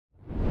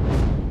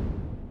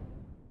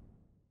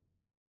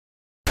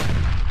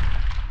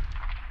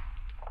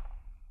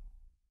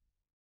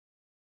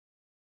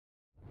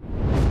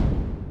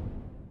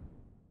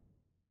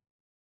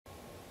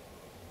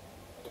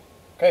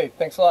Okay,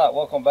 thanks a lot.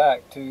 Welcome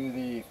back to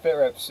the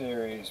FITREP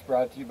Series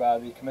brought to you by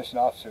the Commissioned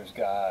Officer's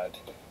Guide.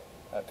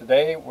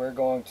 Today we're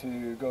going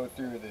to go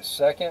through the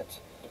second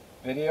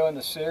video in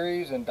the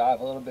series and dive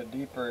a little bit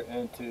deeper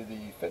into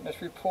the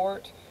fitness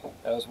report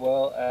as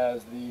well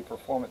as the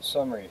performance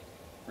summary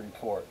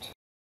report.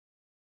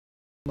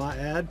 My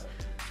ad,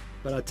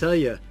 but I tell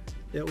you,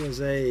 it was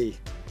I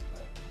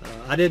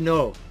didn't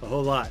know a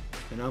whole lot,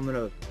 and I'm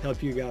going to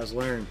help you guys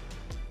learn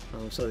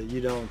so that you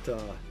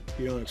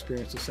don't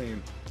experience the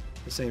same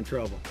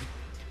trouble.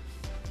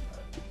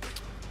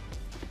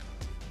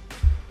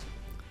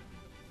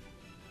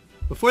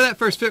 Before that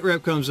first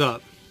FITREP comes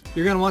up,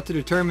 you're going to want to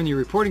determine your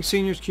reporting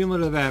senior's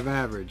cumulative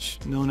average,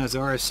 known as the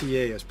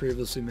RSCA, as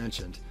previously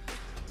mentioned.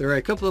 There are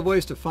a couple of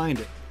ways to find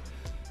it.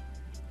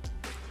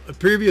 A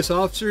previous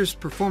officer's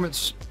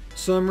performance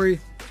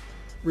summary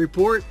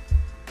report,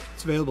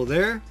 it's available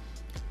there.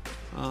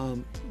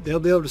 They'll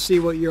be able to see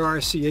what your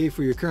RSCA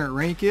for your current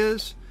rank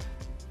is.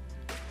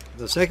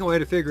 The second way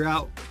to figure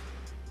out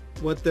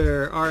what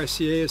their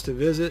RSCA is to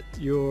visit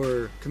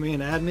your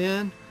command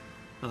admin,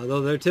 though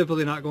they're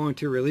typically not going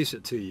to release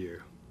it to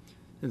you.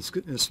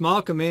 In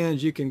small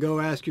commands, you can go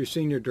ask your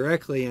senior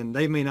directly and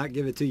they may not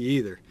give it to you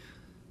either.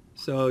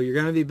 So you're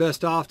going to be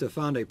best off to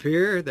find a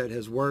peer that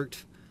has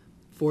worked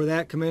for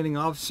that commanding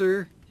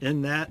officer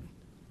in that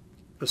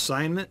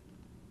assignment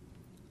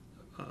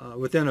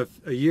within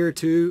a year or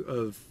two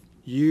of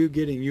you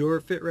getting your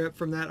FITREP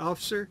from that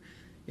officer,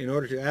 in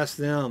order to ask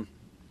them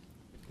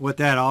what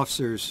that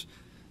officer's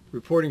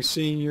reporting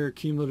senior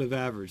cumulative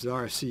average, the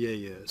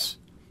RSCA, is.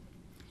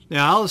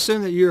 Now, I'll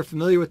assume that you're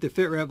familiar with the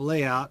FITREP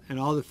layout and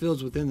all the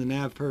fields within the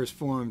NAVPERS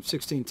form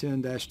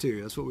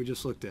 1610-2. That's what we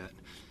just looked at.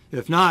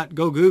 If not,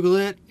 go Google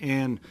it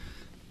and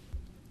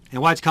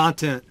watch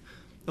content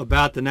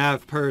about the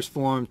NAVPERS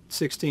form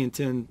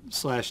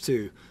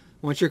 1610-2.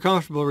 Once you're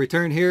comfortable,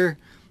 return here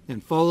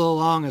and follow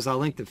along as I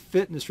link the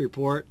fitness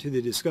report to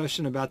the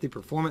discussion about the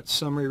performance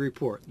summary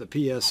report, the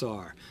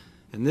PSR.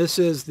 And this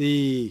is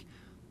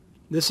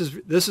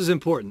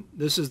important.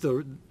 This is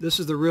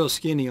the real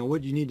skinny on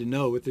what you need to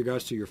know with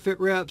regards to your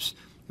FITREPs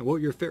and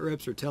what your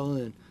FITREPs are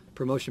telling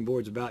promotion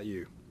boards about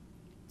you.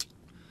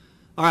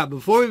 All right,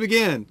 before we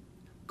begin,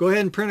 go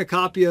ahead and print a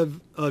copy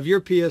of your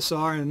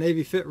PSR and a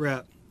Navy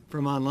FITREP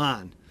from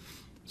online.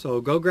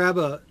 So go grab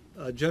a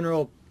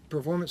general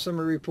performance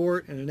summary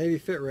report and a Navy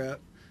FITREP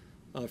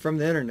from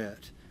the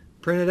internet.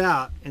 Print it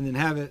out and then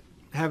have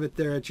it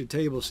there at your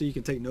table so you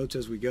can take notes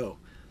as we go.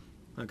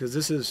 Because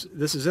this is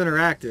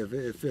interactive.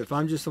 If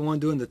I'm just the one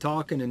doing the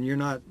talking and you're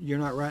not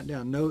writing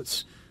down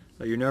notes,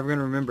 you're never going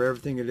to remember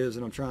everything it is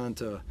that I'm trying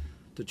to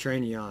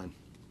train you on.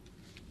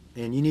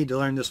 And you need to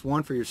learn this,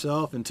 one, for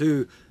yourself, and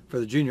two, for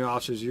the junior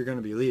officers you're going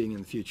to be leading in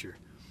the future.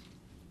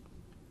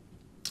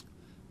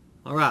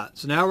 All right,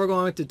 so now we're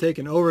going to take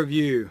an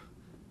overview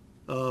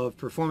of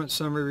Performance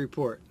Summary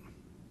Report,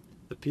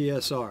 the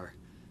PSR,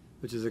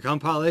 which is a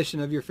compilation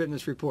of your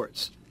fitness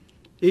reports.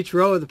 Each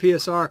row of the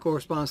PSR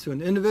corresponds to an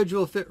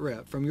individual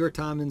FITREP from your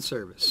time in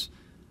service.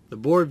 The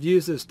board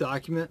views this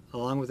document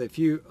along with a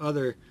few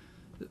other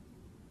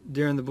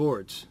during the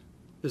boards.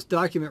 This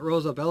document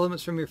rolls up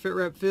elements from your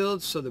FITREP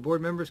fields so the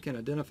board members can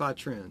identify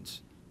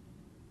trends.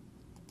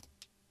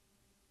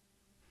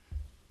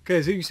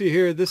 Okay, so you can see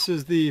here, this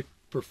is the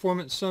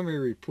performance summary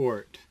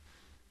report.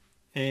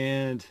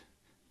 And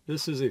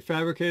this is a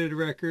fabricated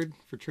record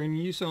for training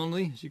use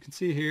only, as you can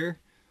see here.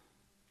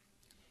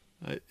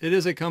 It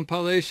is a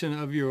compilation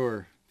of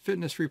your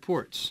fitness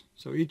reports.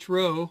 So each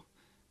row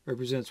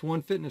represents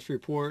one fitness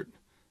report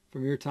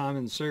from your time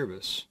in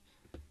service.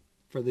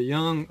 For the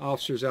young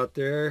officers out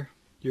there,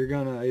 you're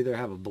going to either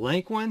have a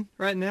blank one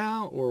right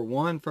now or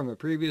one from a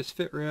previous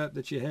FITREP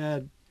that you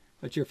had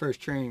at your first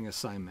training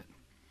assignment.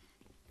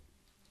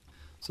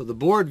 So the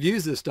board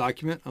views this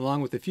document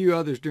along with a few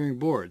others during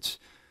boards.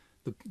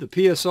 The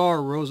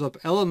PSR rolls up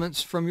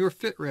elements from your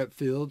FITREP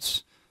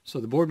fields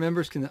so the board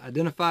members can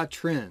identify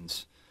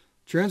trends.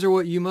 Trends are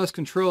what you must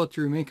control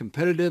to remain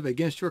competitive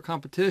against your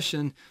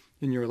competition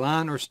in your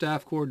line or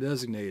staff corps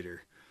designator.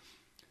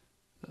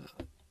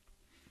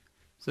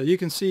 So you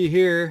can see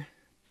here,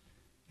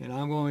 and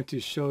I'm going to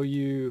show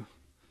you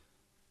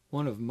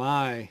one of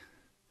my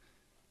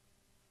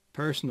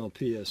personal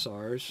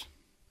PSRs.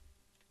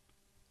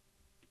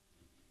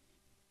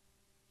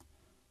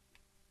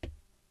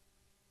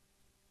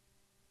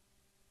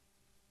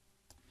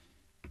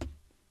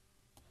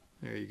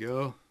 There you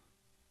go.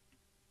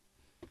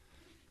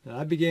 Now,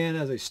 I began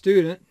as a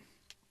student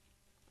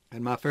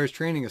in my first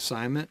training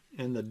assignment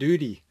in the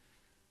duty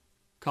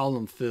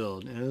column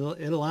field, and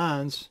it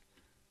aligns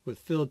with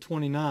field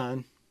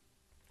 29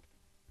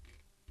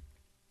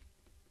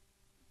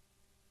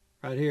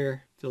 right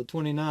here, field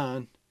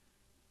 29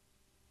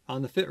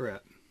 on the FITREP.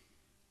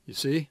 You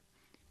see?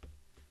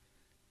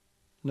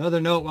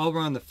 Another note while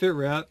we're on the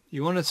FITREP,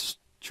 you want to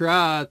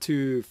try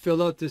to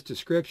fill out this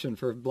description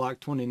for block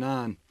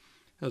 29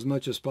 as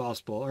much as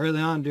possible. Early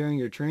on during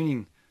your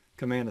training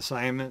command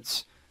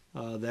assignments,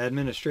 the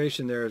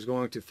administration there is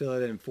going to fill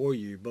it in for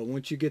you. But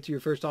once you get to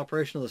your first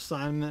operational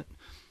assignment,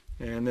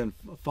 and then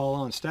follow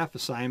on staff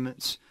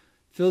assignments.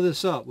 Fill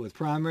this up with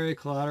primary,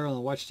 collateral,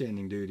 and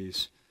watchstanding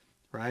duties,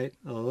 right?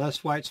 The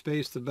less white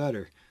space, the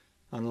better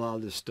on a lot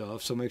of this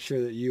stuff. So make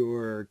sure that you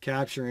are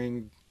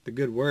capturing the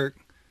good work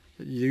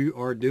that you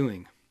are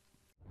doing.